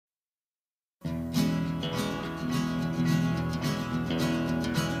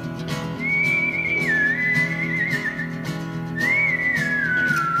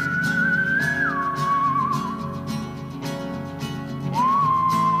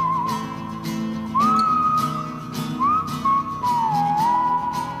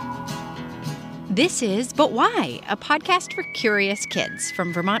This is But Why, a podcast for curious kids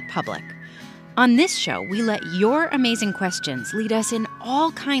from Vermont Public. On this show, we let your amazing questions lead us in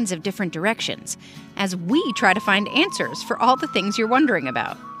all kinds of different directions as we try to find answers for all the things you're wondering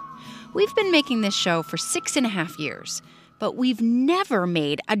about. We've been making this show for 6.5 years, but we've never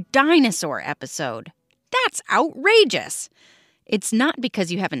made a dinosaur episode. That's outrageous! It's not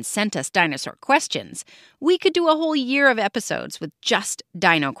because you haven't sent us dinosaur questions. We could do a whole year of episodes with just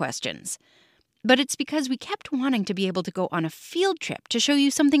dino questions. But it's because we kept wanting to be able to go on a field trip to show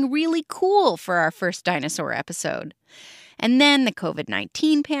you something really cool for our first dinosaur episode. And then the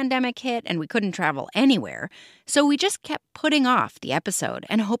COVID-19 pandemic hit and we couldn't travel anywhere, so we just kept putting off the episode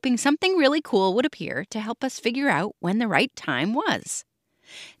and hoping something really cool would appear to help us figure out when the right time was.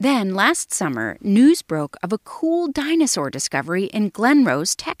 Then, last summer, news broke of a cool dinosaur discovery in Glen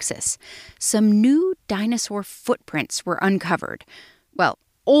Rose, Texas. Some new dinosaur footprints were uncovered. Well,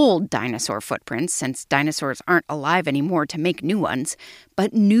 old dinosaur footprints, since dinosaurs aren't alive anymore to make new ones,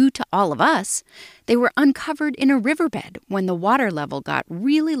 but new to all of us. They were uncovered in a riverbed when the water level got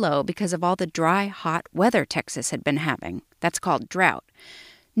really low because of all the dry, hot weather Texas had been having. That's called drought.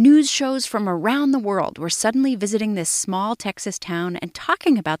 News shows from around the world were suddenly visiting this small Texas town and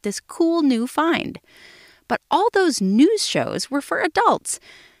talking about this cool new find. But all those news shows were for adults.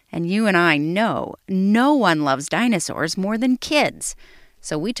 And you and I know no one loves dinosaurs more than kids.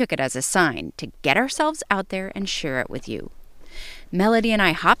 So we took it as a sign to get ourselves out there and share it with you. Melody and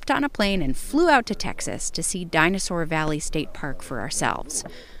I hopped on a plane and flew out to Texas to see Dinosaur Valley State Park for ourselves.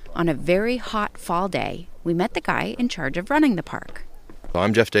 On a very hot fall day, we met the guy in charge of running the park.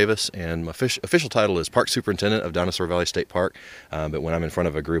 I'm Jeff Davis, and my official title is Park Superintendent of Dinosaur Valley State Park, but when I'm in front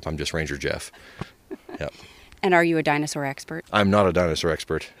of a group, I'm just Ranger Jeff. Yep. And are you a dinosaur expert? I'm not a dinosaur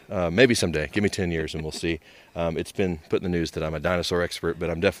expert. Maybe someday. Give me 10 years and we'll see. It's been put in the news that I'm a dinosaur expert, but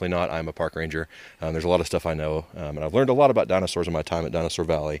I'm definitely not. I'm a park ranger. There's a lot of stuff I know, and I've learned a lot about dinosaurs in my time at Dinosaur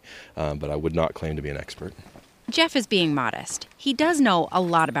Valley, but I would not claim to be an expert. Jeff is being modest. He does know a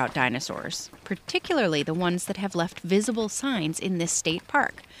lot about dinosaurs, particularly the ones that have left visible signs in this state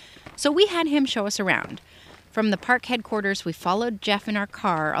park. So we had him show us around. From the park headquarters, we followed Jeff in our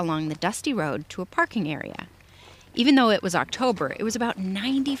car along the dusty road to a parking area. Even though it was October, it was about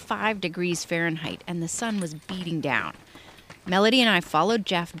 95 degrees Fahrenheit and the sun was beating down. Melody and I followed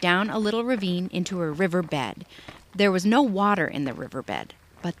Jeff down a little ravine into a riverbed. There was no water in the riverbed,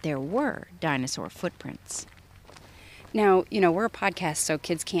 but there were dinosaur footprints. Now, we're a podcast, so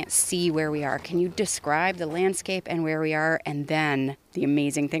kids can't see where we are. Can you describe the landscape and where we are, and then the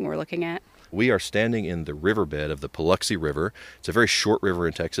amazing thing we're looking at? We are standing in the riverbed of the Paluxy River. It's a very short river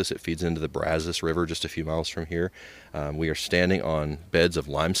in Texas. It feeds into the Brazos River just a few miles from here. We are standing on beds of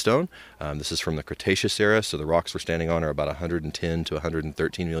limestone. This is from the Cretaceous era, so the rocks we're standing on are about 110 to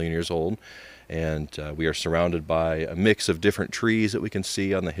 113 million years old. And we are surrounded by a mix of different trees that we can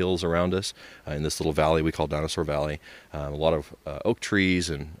see on the hills around us in this little valley we call Dinosaur Valley. A lot of oak trees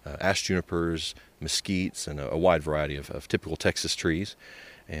and ash junipers, mesquites, and a wide variety of typical Texas trees.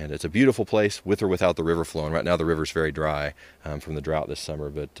 And it's a beautiful place with or without the river flowing. Right now the river's very dry from the drought this summer,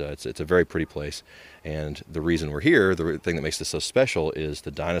 but it's a very pretty place. And the reason we're here, the thing that makes this so special, is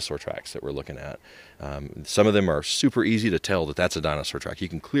the dinosaur tracks that we're looking at. Some of them are super easy to tell that that's a dinosaur track. You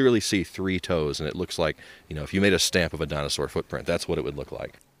can clearly see 3 toes, and it looks like, if you made a stamp of a dinosaur footprint, that's what it would look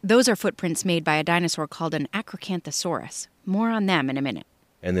like. Those are footprints made by a dinosaur called an Acrocanthosaurus. More on them in a minute.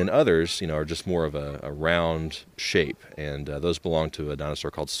 And then others, are just more of a round shape, and those belong to a dinosaur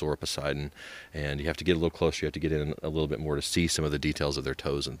called Sauroposeidon. And you have to get a little closer, you have to get in a little bit more to see some of the details of their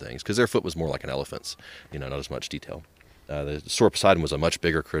toes and things, because their foot was more like an elephant's, not as much detail. The Sauroposeidon was a much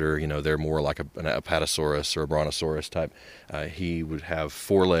bigger critter. They're more like an Apatosaurus or a Brontosaurus type. He would have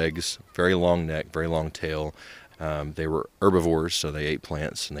 4 legs, very long neck, very long tail. They were herbivores, so they ate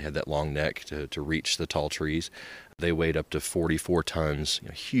plants, and they had that long neck to reach the tall trees. They weighed up to 44 tons,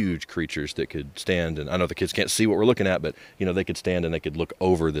 huge creatures that could stand. And I know the kids can't see what we're looking at, but, they could stand and they could look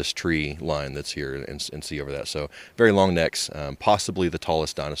over this tree line that's here and see over that. So very long necks, possibly the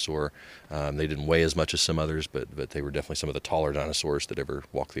tallest dinosaur. They didn't weigh as much as some others, but they were definitely some of the taller dinosaurs that ever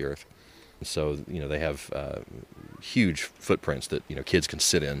walked the earth. So, they have huge footprints that, kids can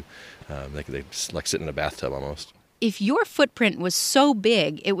sit in. They like sit in a bathtub almost. If your footprint was so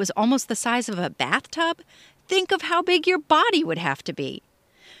big it was almost the size of a bathtub, think of how big your body would have to be.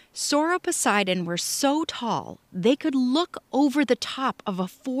 Sauroposeidon were so tall they could look over the top of a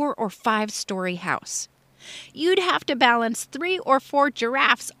 4 or 5 story house. You'd have to balance 3 or 4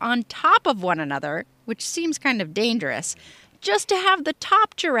 giraffes on top of one another, which seems kind of dangerous, just to have the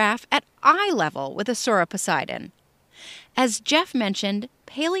top giraffe at eye level with a Sauroposeidon. As Jeff mentioned,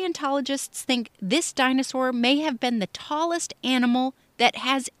 paleontologists think this dinosaur may have been the tallest animal that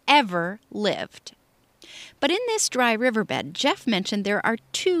has ever lived. But in this dry riverbed, Jeff mentioned there are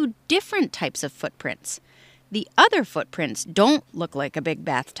 2 different types of footprints. The other footprints don't look like a big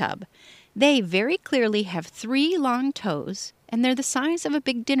bathtub. They very clearly have 3 long toes, and they're the size of a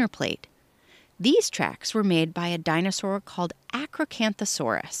big dinner plate. These tracks were made by a dinosaur called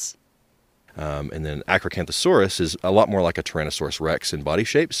Acrocanthosaurus. And then Acrocanthosaurus is a lot more like a Tyrannosaurus rex in body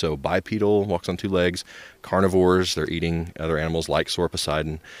shape, so bipedal, walks on 2 legs, carnivores, they're eating other animals like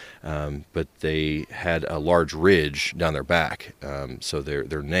Sauroposeidon, but they had a large ridge down their back, so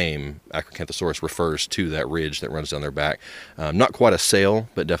their name, Acrocanthosaurus, refers to that ridge that runs down their back. Not quite a sail,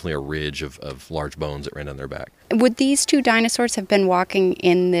 but definitely a ridge of large bones that ran down their back. Would these 2 dinosaurs have been walking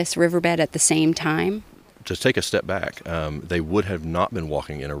in this riverbed at the same time? To take a step back, they would have not been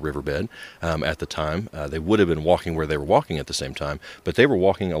walking in a riverbed at the time. They would have been walking where they were walking at the same time, but they were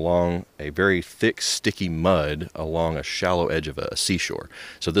walking along a very thick, sticky mud along a shallow edge of a seashore.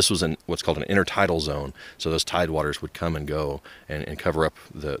 So this was in what's called an intertidal zone, so those tide waters would come and go and cover up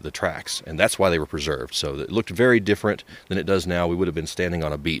the tracks, and that's why they were preserved. So it looked very different than it does now. We would have been standing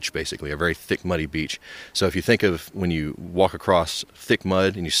on a beach, basically, a very thick, muddy beach. So if you think of when you walk across thick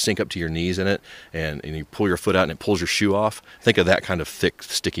mud and you sink up to your knees in it, and you pull your foot out and it pulls your shoe off. Think of that kind of thick,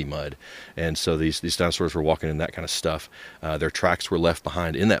 sticky mud. And so these dinosaurs were walking in that kind of stuff. Their tracks were left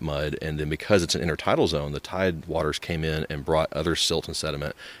behind in that mud, and then because it's an intertidal zone, the tide waters came in and brought other silt and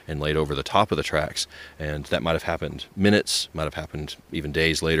sediment and laid over the top of the tracks. And that might have happened minutes, might have happened even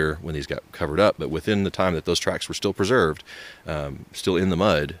days later when these got covered up. But within the time that those tracks were still preserved, still in the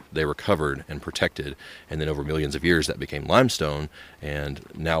mud, they were covered and protected. And then over millions of years, that became limestone. And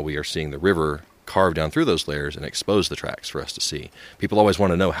now we are seeing the river carve down through those layers and expose the tracks for us to see. People always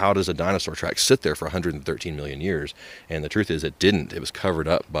want to know, how does a dinosaur track sit there for 113 million years? And the truth is it didn't. It was covered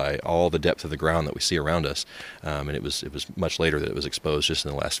up by all the depth of the ground that we see around us. And it was much later that it was exposed, just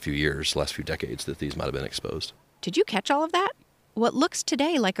in the last few years, last few decades, that these might have been exposed. Did you catch all of that? What looks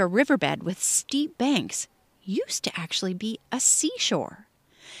today like a riverbed with steep banks used to actually be a seashore.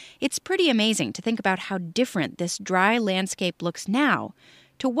 It's pretty amazing to think about how different this dry landscape looks now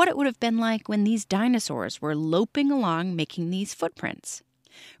to what it would have been like when these dinosaurs were loping along making these footprints.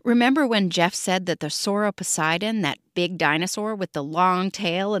 Remember when Jeff said that the Sauroposeidon, that big dinosaur with the long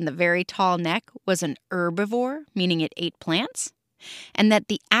tail and the very tall neck, was an herbivore, meaning it ate plants? And that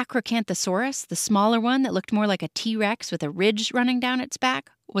the Acrocanthosaurus, the smaller one that looked more like a T-Rex with a ridge running down its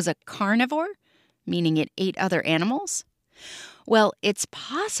back, was a carnivore, meaning it ate other animals? Well, it's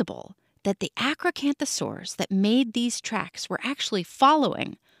possible that the Acrocanthosaurs that made these tracks were actually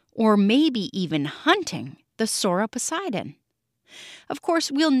following, or maybe even hunting, the Sauroposeidon. Of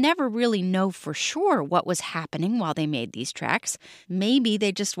course, we'll never really know for sure what was happening while they made these tracks. Maybe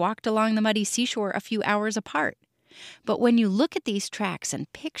they just walked along the muddy seashore a few hours apart. But when you look at these tracks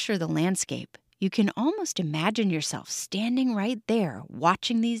and picture the landscape, you can almost imagine yourself standing right there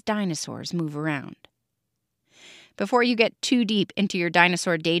watching these dinosaurs move around. Before you get too deep into your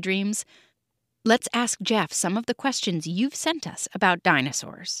dinosaur daydreams, let's ask Jeff some of the questions you've sent us about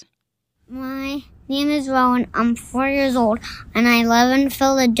dinosaurs. My name is Rowan. I'm 4 years old, and I live in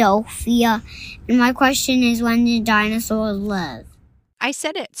Philadelphia. And my question is, when did dinosaurs live? I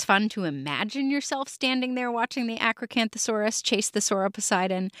said it's fun to imagine yourself standing there watching the Acrocanthosaurus chase the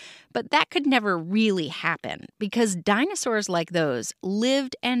Sauroposeidon, but that could never really happen because dinosaurs like those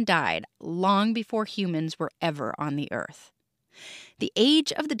lived and died long before humans were ever on the Earth. The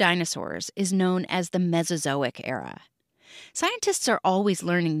age of the dinosaurs is known as the Mesozoic era. Scientists are always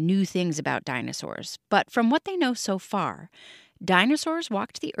learning new things about dinosaurs, but from what they know so far, dinosaurs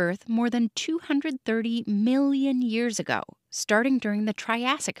walked the Earth more than 230 million years ago, starting during the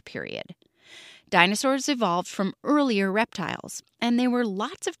Triassic period. Dinosaurs evolved from earlier reptiles, and they were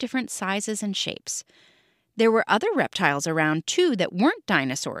lots of different sizes and shapes. There were other reptiles around, too, that weren't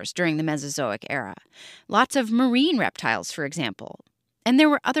dinosaurs during the Mesozoic era. Lots of marine reptiles, for example. And there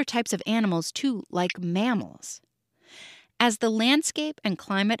were other types of animals, too, like mammals. As the landscape and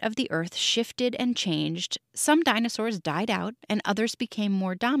climate of the Earth shifted and changed, some dinosaurs died out and others became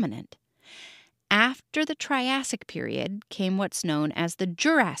more dominant. After the Triassic period came what's known as the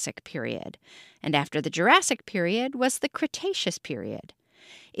Jurassic period, and after the Jurassic period was the Cretaceous period.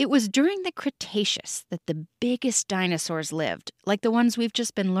 It was during the Cretaceous that the biggest dinosaurs lived, like the ones we've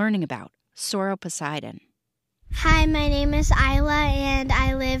just been learning about, Sauroposeidon. Hi, my name is Isla, and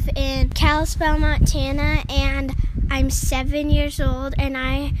I live in Kalispell, Montana, and I'm 7 years old, and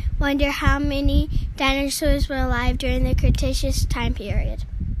I wonder how many dinosaurs were alive during the Cretaceous time period.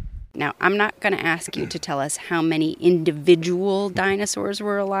 Now, I'm not going to ask you to tell us how many individual dinosaurs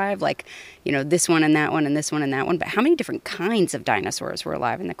were alive, like, this one and that one and this one and that one, but how many different kinds of dinosaurs were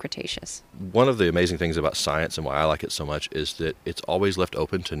alive in the Cretaceous? One of the amazing things about science and why I like it so much is that it's always left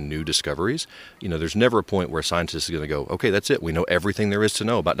open to new discoveries. There's never a point where scientists are going to go, okay, that's it. We know everything there is to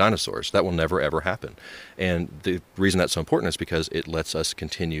know about dinosaurs. That will never, ever happen. And the reason that's so important is because it lets us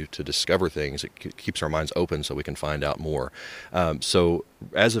continue to discover things. It keeps our minds open so we can find out more. So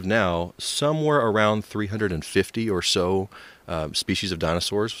as of now, somewhere around 350 or so species of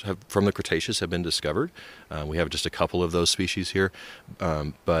dinosaurs from the Cretaceous have been discovered. We have just a couple of those species here,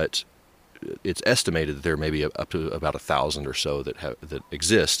 but it's estimated that there may be up to about 1,000 or so that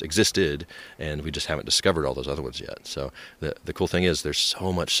existed, and we just haven't discovered all those other ones yet. So the cool thing is there's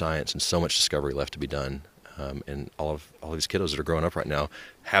so much science and so much discovery left to be done, and all of these kiddos that are growing up right now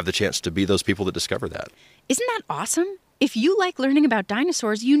have the chance to be those people that discover that. Isn't that awesome? If you like learning about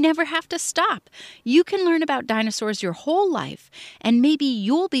dinosaurs, you never have to stop. You can learn about dinosaurs your whole life, and maybe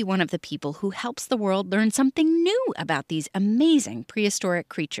you'll be one of the people who helps the world learn something new about these amazing prehistoric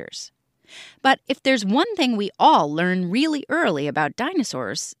creatures. But if there's one thing we all learn really early about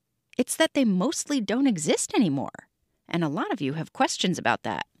dinosaurs, it's that they mostly don't exist anymore. And a lot of you have questions about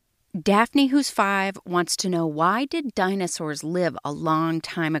that. Daphne, who's 5, wants to know, why did dinosaurs live a long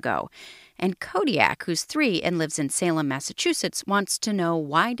time ago? And Kodiak, who's 3 and lives in Salem, Massachusetts, wants to know,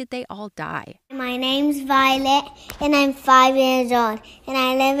 why did they all die? My name's Violet, and I'm 5 years old, and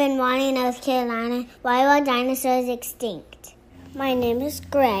I live in Raleigh, North Carolina. Why were dinosaurs extinct? My name is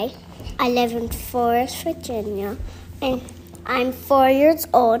Gray. I live in Forest, Virginia, and I'm 4 years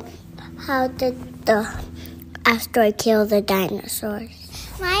old. How did the asteroid kill the dinosaurs?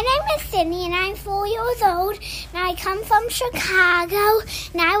 My name is Sydney, and I'm 4 years old, and I come from Chicago,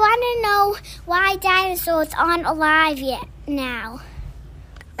 and I want to know why dinosaurs aren't alive yet now.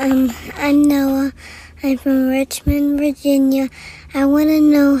 I'm Noah. I'm from Richmond, Virginia. I want to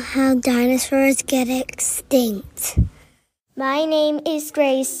know how dinosaurs get extinct. My name is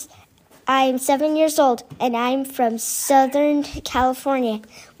Grace. I'm 7 years old, and I'm from Southern California.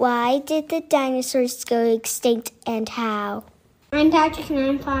 Why did the dinosaurs go extinct, and how? I'm Patrick, and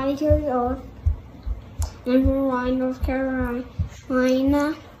I'm 5 years old. I'm from Raleigh, North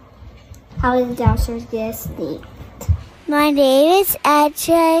Carolina. How did the dinosaurs get extinct? My name is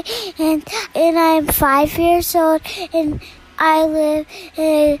Ajay, and I'm 5 years old, and I live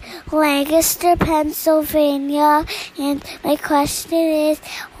in Lancaster, Pennsylvania, and my question is,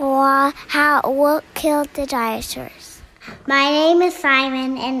 what killed the dinosaurs? My name is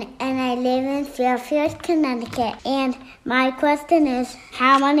Simon, and I live in Fairfield, Connecticut, and my question is,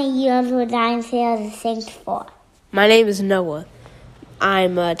 how many years were dinosaurs extinct for? My name is Noah.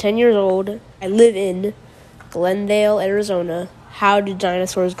 I'm 10 years old. I live in Glendale, Arizona. How did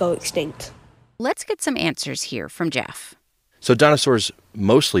dinosaurs go extinct? Let's get some answers here from Jeff. So dinosaurs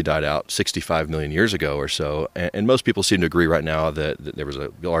mostly died out 65 million years ago or so, and most people seem to agree right now that there was a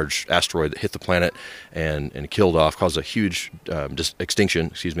large asteroid that hit the planet and killed off, caused a huge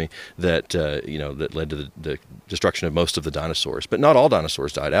extinction, that that led to the destruction of most of the dinosaurs. But not all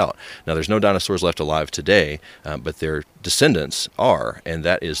dinosaurs died out. Now there's no dinosaurs left alive today, but their descendants are, and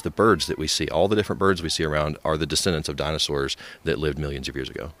that is the birds that we see. All the different birds we see around are the descendants of dinosaurs that lived millions of years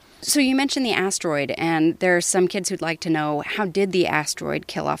ago. So you mentioned the asteroid, and there are some kids who'd like to know, how did the asteroid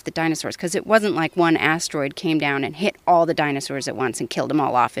kill off the dinosaurs? Because it wasn't like one asteroid came down and hit all the dinosaurs at once and killed them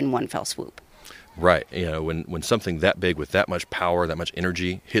all off in one fell swoop. Right. When something that big with that much power, that much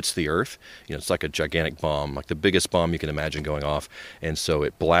energy hits the Earth, it's like a gigantic bomb, like the biggest bomb you can imagine going off. And so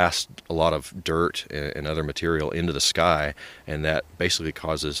it blasts a lot of dirt and other material into the sky, and that basically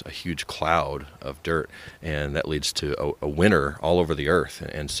causes a huge cloud of dirt, and that leads to a winter all over the Earth.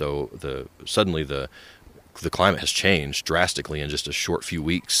 And so suddenly the climate has changed drastically in just a short few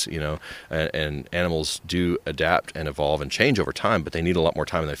weeks, and animals do adapt and evolve and change over time, but they need a lot more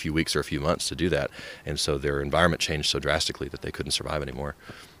time than a few weeks or a few months to do that. And so their environment changed so drastically that they couldn't survive anymore.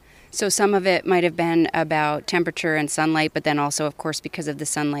 So some of it might have been about temperature and sunlight, but then also, of course, because of the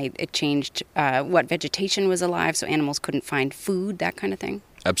sunlight, it changed what vegetation was alive, so animals couldn't find food, that kind of thing.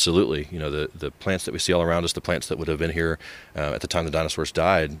 Absolutely. The plants that we see all around us, the plants that would have been here at the time the dinosaurs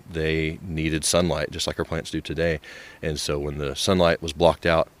died, they needed sunlight, just like our plants do today. And so when the sunlight was blocked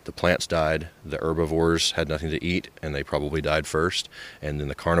out, the plants died, the herbivores had nothing to eat, and they probably died first. And then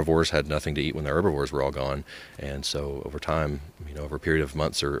the carnivores had nothing to eat when the herbivores were all gone. And so over time, over a period of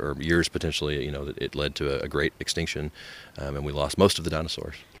months or years potentially, it led to a great extinction, and we lost most of the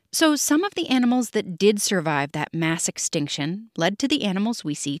dinosaurs. So some of the animals that did survive that mass extinction led to the animals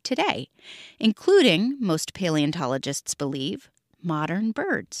we see today, including, most paleontologists believe, modern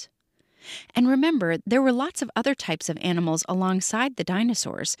birds. And remember, there were lots of other types of animals alongside the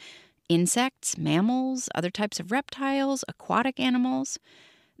dinosaurs: insects, mammals, other types of reptiles, aquatic animals.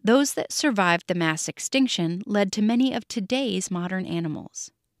 Those that survived the mass extinction led to many of today's modern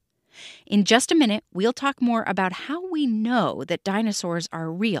animals. In just a minute, we'll talk more about how we know that dinosaurs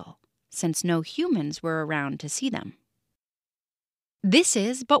are real, since no humans were around to see them. This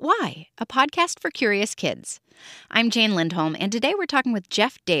is But Why?, a podcast for curious kids. I'm Jane Lindholm, and today we're talking with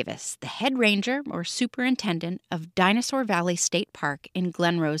Jeff Davis, the head ranger or superintendent of Dinosaur Valley State Park in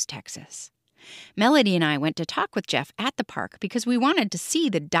Glen Rose, Texas. Melody and I went to talk with Jeff at the park because we wanted to see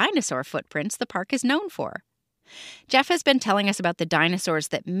the dinosaur footprints the park is known for. Jeff has been telling us about the dinosaurs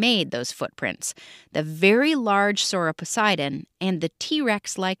that made those footprints, the very large Sauroposeidon and the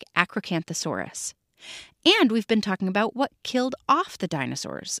T-Rex-like Acrocanthosaurus. And we've been talking about what killed off the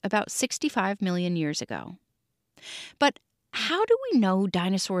dinosaurs about 65 million years ago. But how do we know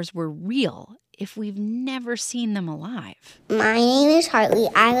dinosaurs were real if we've never seen them alive? My name is Hartley.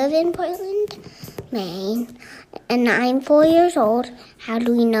 I live in Portland, Maine, and I'm 4 years old. How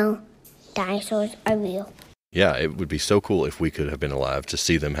do we know dinosaurs are real? Yeah, it would be so cool if we could have been alive to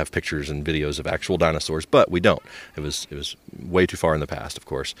see them, have pictures and videos of actual dinosaurs, but we don't. It was way too far in the past, of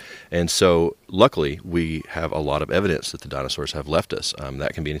course. And so, luckily, we have a lot of evidence that the dinosaurs have left us.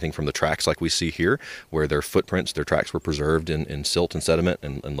 That can be anything from the tracks like we see here, where their footprints, their tracks were preserved in silt and sediment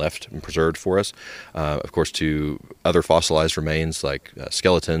and left and preserved for us. Of course, to other fossilized remains like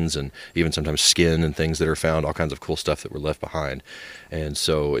skeletons and even sometimes skin and things that are found, all kinds of cool stuff that were left behind. And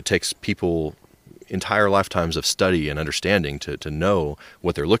so it takes people entire lifetimes of study and understanding to know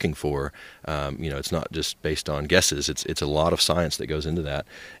what they're looking for. It's not just based on guesses. It's a lot of science that goes into that,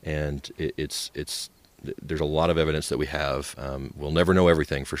 and there's a lot of evidence that we have. We'll never know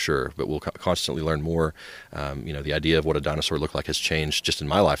everything for sure, but we'll constantly learn more. The idea of what a dinosaur looked like has changed just in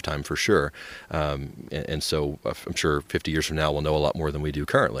my lifetime for sure. And so I'm sure 50 years from now we'll know a lot more than we do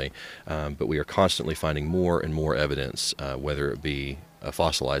currently. But we are constantly finding more and more evidence, whether it be a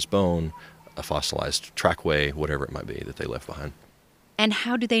fossilized bone, a fossilized trackway, whatever it might be that they left behind. And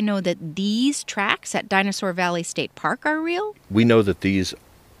how do they know that these tracks at Dinosaur Valley State Park are real? We know that these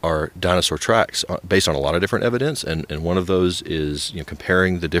are dinosaur tracks based on a lot of different evidence, and one of those is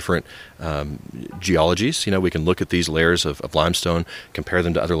comparing the different geologies. We can look at these layers of limestone, compare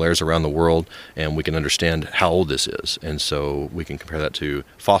them to other layers around the world, and we can understand how old this is. And so we can compare that to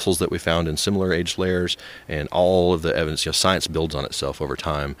fossils that we found in similar age layers, and all of the evidence. Science builds on itself over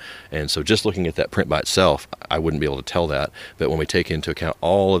time, and so just looking at that print by itself, I wouldn't be able to tell that. But when we take into account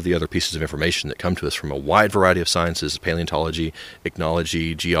all of the other pieces of information that come to us from a wide variety of sciences, paleontology,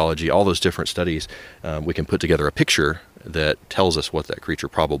 ichnology, geology, all those different studies, we can put together a picture that tells us what that creature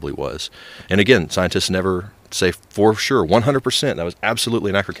probably was. And again, scientists never say for sure 100% that was absolutely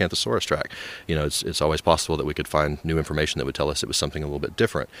an Acrocanthosaurus track. It's always possible that we could find new information that would tell us it was something a little bit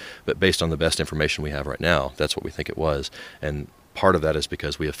different. But based on the best information we have right now, that's what we think it was. And part of that is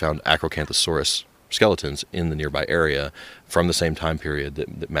because we have found Acrocanthosaurus skeletons in the nearby area from the same time period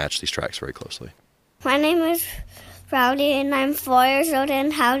that match these tracks very closely. My name is Rowdy, and I'm 4 years old.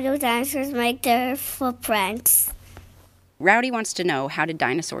 And how do dinosaurs make their footprints? Rowdy wants to know, how did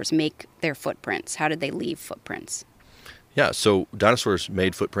dinosaurs make their footprints? How did they leave footprints? Yeah, so dinosaurs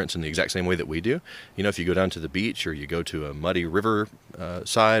made footprints in the exact same way that we do. If you go down to the beach or you go to a muddy river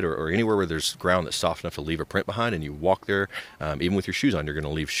side or anywhere where there's ground that's soft enough to leave a print behind, and you walk there, even with your shoes on, you're going to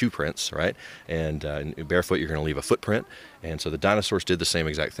leave shoe prints, right? And barefoot, you're going to leave a footprint. And so the dinosaurs did the same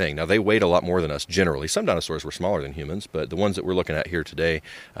exact thing. Now, they weighed a lot more than us generally. Some dinosaurs were smaller than humans, but the ones that we're looking at here today,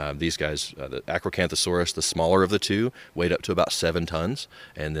 these guys, the Acrocanthosaurus, the smaller of the two, weighed up to about 7 tons.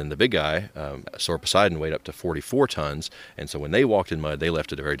 And then the big guy, Sauroposeidon, weighed up to 44 tons. And so when they walked in mud, they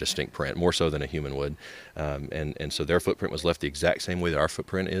left a very distinct print, more so than a human would. And so their footprint was left the exact same way that our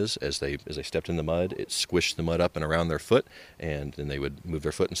footprint is. As they stepped in the mud, it squished the mud up and around their foot, and then they would move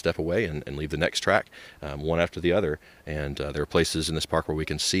their foot and step away and leave the next track, one after the other. And there are places in this park where we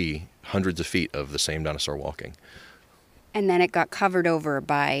can see hundreds of feet of the same dinosaur walking. And then it got covered over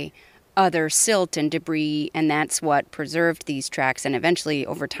by other silt and debris, and that's what preserved these tracks. And eventually,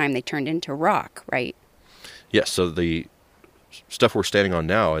 over time, they turned into rock, right? Yes, so the stuff we're standing on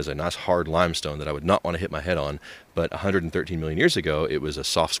now is a nice hard limestone that I would not want to hit my head on, but 113 million years ago, it was a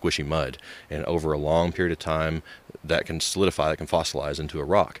soft, squishy mud. And over a long period of time, that can solidify, that can fossilize into a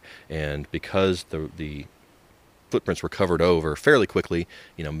rock. And because the footprints were covered over fairly quickly,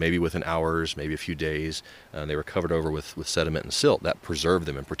 maybe within hours, maybe a few days, they were covered over with sediment and silt. That preserved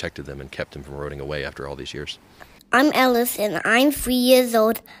them and protected them and kept them from eroding away after all these years. I'm Ellis, and I'm 3 years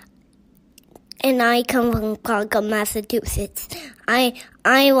old. and I come from Concord, Massachusetts. I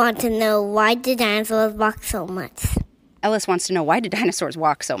want to know, why do dinosaurs walk so much? Ellis wants to know, why do dinosaurs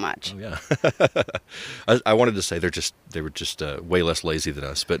walk so much? Oh, yeah. I wanted to say they were just way less lazy than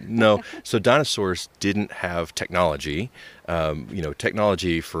us, but no. So dinosaurs didn't have technology.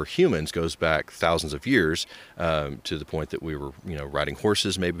 Technology for humans goes back thousands of years, to the point that we were, riding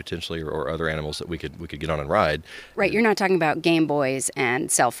horses, maybe potentially, or other animals that we could get on and ride. Right. You're not talking about Game Boys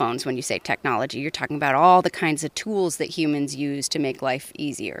and cell phones when you say technology. You're talking about all the kinds of tools that humans use to make life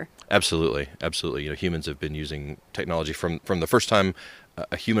easier. Absolutely. Humans have been using technology from the first time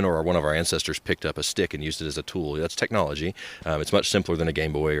a human or one of our ancestors picked up a stick and used it as a tool. That's technology. It's much simpler than a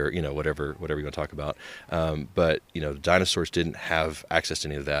Game Boy or whatever you want to talk about. But dinosaurs didn't have access to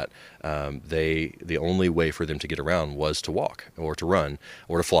any of that. The only way for them to get around was to walk or to run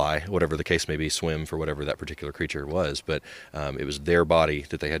or to fly, whatever the case may be, swim, for whatever that particular creature was. But it was their body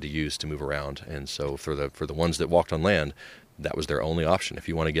that they had to use to move around. And so for the ones that walked on land, that was their only option. If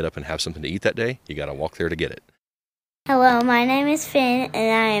you want to get up and have something to eat that day, you got to walk there to get it. Hello, my name is Finn, and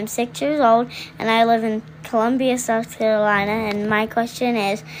I am 6 years old, and I live in Columbia, South Carolina, and my question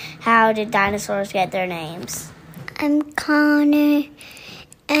is, how did dinosaurs get their names? I'm Connor,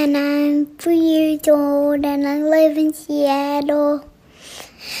 and I'm 3 years old, and I live in Seattle.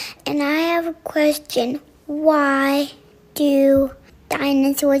 And I have a question. Why do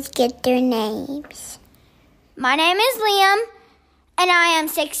dinosaurs get their names? My name is Liam, and I am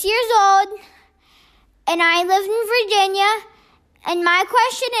 6 years old, and I live in Virginia. And my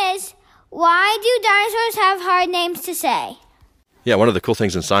question is, why do dinosaurs have hard names to say? Yeah, one of the cool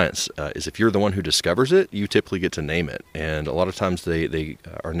things in science is if you're the one who discovers it, you typically get to name it. And a lot of times they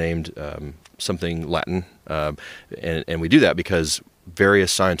are named something Latin. And we do that because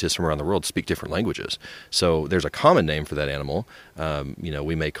various scientists from around the world speak different languages. So there's a common name for that animal.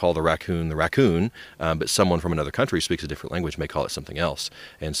 We may call the raccoon, but someone from another country speaks a different language, may call it something else.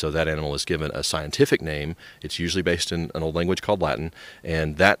 And so that animal is given a scientific name. It's usually based in an old language called Latin.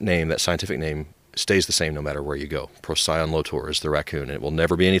 And that scientific name, stays the same no matter where you go. Procyon lotor is the raccoon, and it will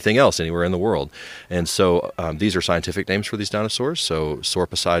never be anything else anywhere in the world. And so these are scientific names for these dinosaurs. So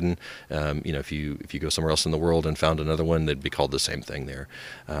Sauroposeidon, if you go somewhere else in the world and found another one, they'd be called the same thing there.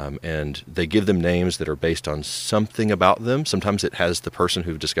 And they give them names that are based on something about them. Sometimes it has the person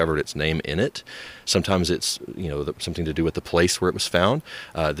who discovered its name in it. Sometimes it's something to do with the place where it was found.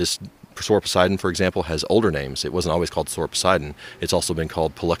 This Sauroposeidon, for example, has older names. It wasn't always called Sauroposeidon. It's also been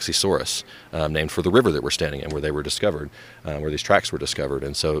called Paluxysaurus, named for the river that we're standing in, where they were discovered, where these tracks were discovered.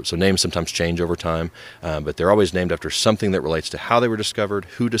 And so names sometimes change over time, but they're always named after something that relates to how they were discovered,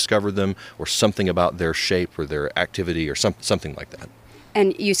 who discovered them, or something about their shape or their activity or something like that.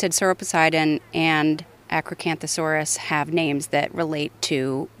 And you said Sauroposeidon and Acrocanthosaurus have names that relate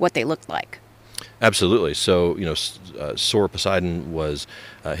to what they looked like. Absolutely. So, Sauroposeidon was,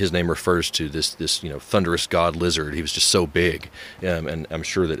 his name refers to this thunderous god lizard. He was just so big. And I'm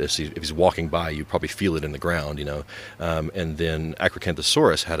sure that if he's walking by, you probably feel it in the ground, And then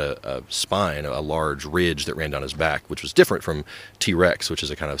Acrocanthosaurus had a spine, a large ridge that ran down his back, which was different from T-Rex, which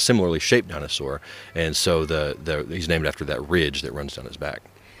is a kind of similarly shaped dinosaur. And so he's named after that ridge that runs down his back.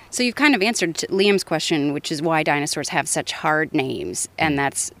 So you've kind of answered Liam's question, which is why dinosaurs have such hard names. And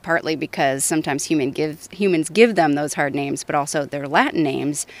that's partly because sometimes humans give them those hard names, but also their Latin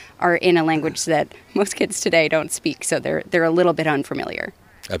names are in a language that most kids today don't speak, so they're a little bit unfamiliar.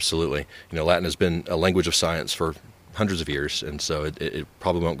 Absolutely. Latin has been a language of science for hundreds of years, and so it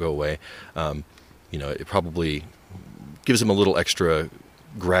probably won't go away. It probably gives them a little extra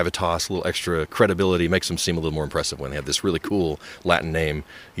gravitas, a little extra credibility, makes them seem a little more impressive when they have this really cool Latin name,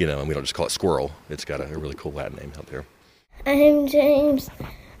 and we don't just call it squirrel. It's got a really cool Latin name out there. I'm James,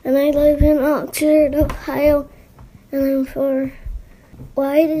 and I live in Oxford, Ohio, and I'm 4.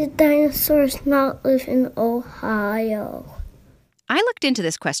 Why did dinosaurs not live in Ohio? I looked into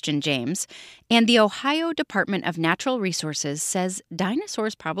this question, James, and the Ohio Department of Natural Resources says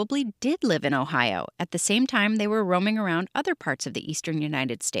dinosaurs probably did live in Ohio at the same time they were roaming around other parts of the eastern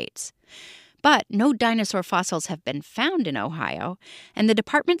United States. But no dinosaur fossils have been found in Ohio, and the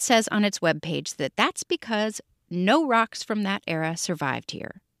department says on its webpage that that's because no rocks from that era survived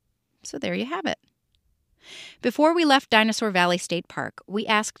here. So there you have it. Before we left Dinosaur Valley State Park, we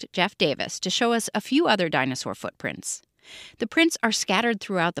asked Jeff Davis to show us a few other dinosaur footprints. The prints are scattered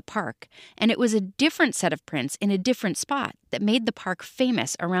throughout the park, and it was a different set of prints in a different spot that made the park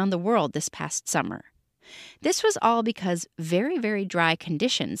famous around the world this past summer. This was all because very, very dry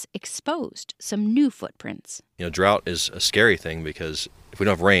conditions exposed some new footprints. Drought is a scary thing because if we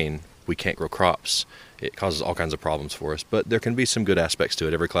don't have rain, we can't grow crops. it causes all kinds of problems for us. But there can be some good aspects to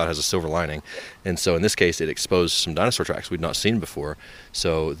it. Every cloud has a silver lining. And so in this case, it exposed some dinosaur tracks we'd not seen before.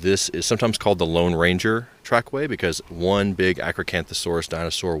 So this is sometimes called the Lone Ranger trackway because one big Acrocanthosaurus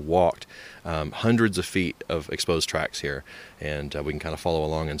dinosaur walked hundreds of feet of exposed tracks here, and we can kind of follow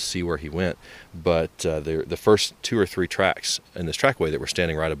along and see where he went. But the first 2 or 3 tracks in this trackway that we're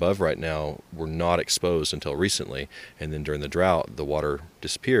standing right above right now were not exposed until recently, and then during the drought the water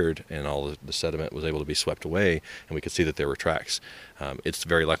disappeared and all the sediment was able to be swept away, and we could see that there were tracks. It's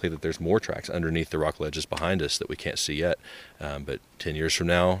very likely that there's more tracks underneath the rock ledges behind us that we can't see yet, but 10 years from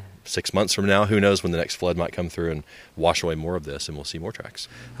now, 6 months from now, who knows when the next flood might come through and wash away more of this, and we'll see more tracks.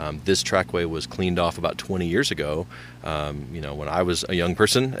 This trackway was cleaned off about 20 years ago, when I was a young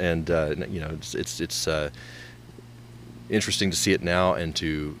person, and it's interesting to see it now and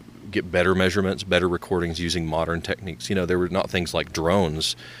to get better measurements, better recordings using modern techniques. There were not things like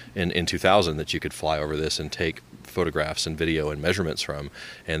drones in 2000 that you could fly over this and take photographs and video and measurements from,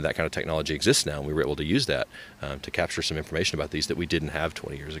 and that kind of technology exists now, and we were able to use that to capture some information about these that we didn't have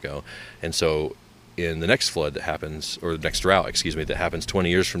 20 years ago. And so in the next flood that happens, or the next drought, that happens 20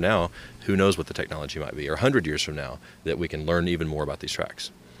 years from now, who knows what the technology might be, or 100 years from now, that we can learn even more about these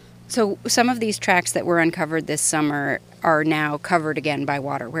tracks. So some of these tracks that were uncovered this summer are now covered again by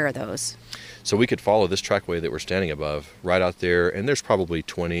water. Where are those? So we could follow this trackway that we're standing above right out there, and there's probably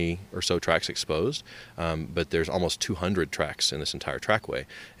 20 or so tracks exposed, but there's almost 200 tracks in this entire trackway.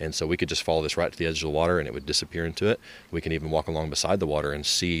 And so we could just follow this right to the edge of the water and it would disappear into it. We can even walk along beside the water and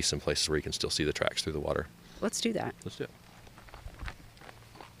see some places where you can still see the tracks through the water. Let's do that. Let's do it.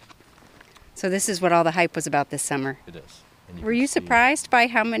 So this is what all the hype was about this summer. It is. Were you surprised by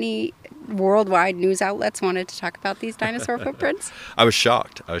how many worldwide news outlets wanted to talk about these dinosaur footprints? I was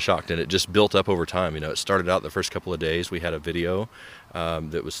shocked, and it just built up over time. It started out the first couple of days. We had a video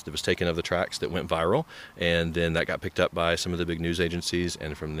that was taken of the tracks that went viral, and then that got picked up by some of the big news agencies,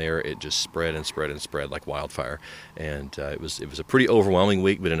 and from there it just spread and spread and spread like wildfire. And it was a pretty overwhelming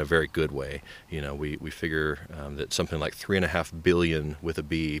week, but in a very good way. We figure that something like 3.5 billion with a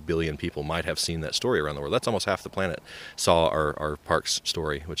B billion people might have seen that story around the world. That's almost half the planet saw our park's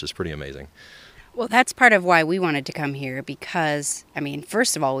story, which is pretty amazing. Well, that's part of why we wanted to come here because,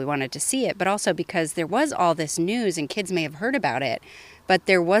 first of all, we wanted to see it, but also because there was all this news and kids may have heard about it, but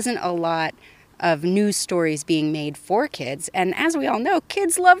there wasn't a lot of news stories being made for kids. And as we all know,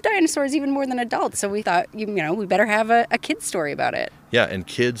 kids love dinosaurs even more than adults. So we thought, we better have a kid's story about it. Yeah, and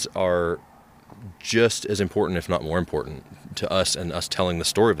kids are just as important, if not more important, to us and us telling the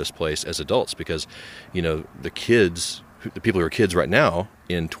story of this place as adults because, the people who are kids right now,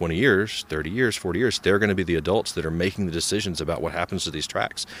 in 20 years, 30 years, 40 years, they're going to be the adults that are making the decisions about what happens to these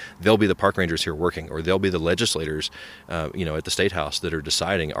tracks. They'll be the park rangers here working, or they'll be the legislators, at the State House that are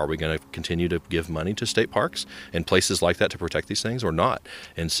deciding, are we going to continue to give money to state parks and places like that to protect these things or not?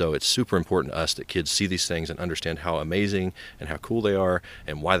 And so it's super important to us that kids see these things and understand how amazing and how cool they are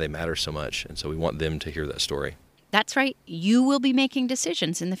and why they matter so much. And so we want them to hear that story. That's right. You will be making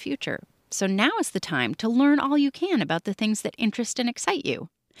decisions in the future. So now is the time to learn all you can about the things that interest and excite you.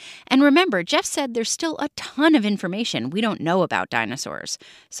 And remember, Jeff said there's still a ton of information we don't know about dinosaurs,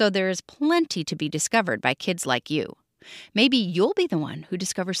 so there's plenty to be discovered by kids like you. Maybe you'll be the one who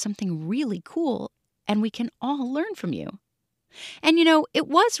discovers something really cool, and we can all learn from you. And it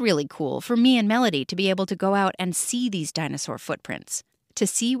was really cool for me and Melody to be able to go out and see these dinosaur footprints, to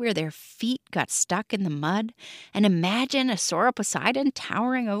see where their feet got stuck in the mud, and imagine a Sauroposeidon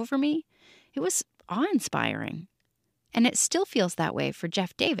towering over me. It was awe-inspiring. And it still feels that way for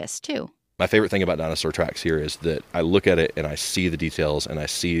Jeff Davis, too. My favorite thing about dinosaur tracks here is that I look at it and I see the details and I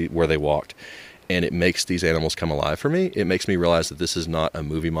see where they walked, and it makes these animals come alive for me. It makes me realize that this is not a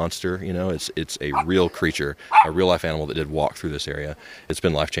movie monster, it's a real creature, a real-life animal that did walk through this area. It's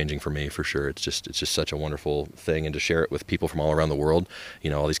been life-changing for me, for sure. It's just such a wonderful thing, and to share it with people from all around the world.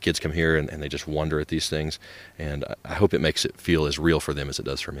 All these kids come here and they just wonder at these things, and I hope it makes it feel as real for them as it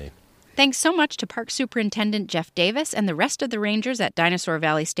does for me. Thanks so much to Park Superintendent Jeff Davis and the rest of the rangers at Dinosaur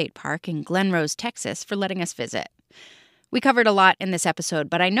Valley State Park in Glen Rose, Texas, for letting us visit. We covered a lot in this episode,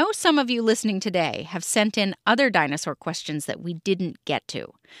 but I know some of you listening today have sent in other dinosaur questions that we didn't get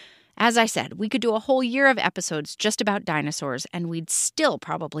to. As I said, we could do a whole year of episodes just about dinosaurs, and we'd still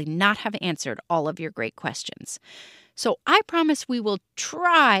probably not have answered all of your great questions. So I promise we will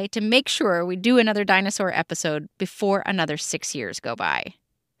try to make sure we do another dinosaur episode before another 6 years go by.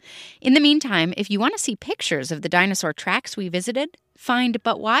 In the meantime, if you want to see pictures of the dinosaur tracks we visited, find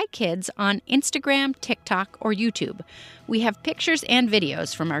But Why Kids on Instagram, TikTok, or YouTube. We have pictures and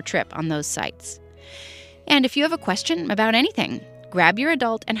videos from our trip on those sites. And if you have a question about anything, grab your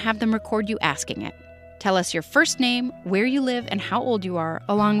adult and have them record you asking it. Tell us your first name, where you live, and how old you are,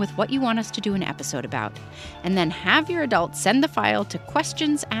 along with what you want us to do an episode about. And then have your adult send the file to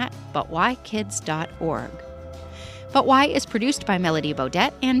questions@butwhykids.org. But Why is produced by Melody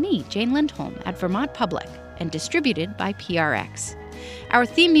Bodette and me, Jane Lindholm, at Vermont Public, and distributed by PRX. Our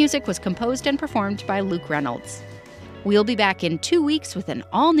theme music was composed and performed by Luke Reynolds. We'll be back in 2 weeks with an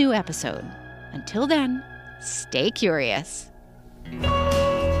all-new episode. Until then, stay curious.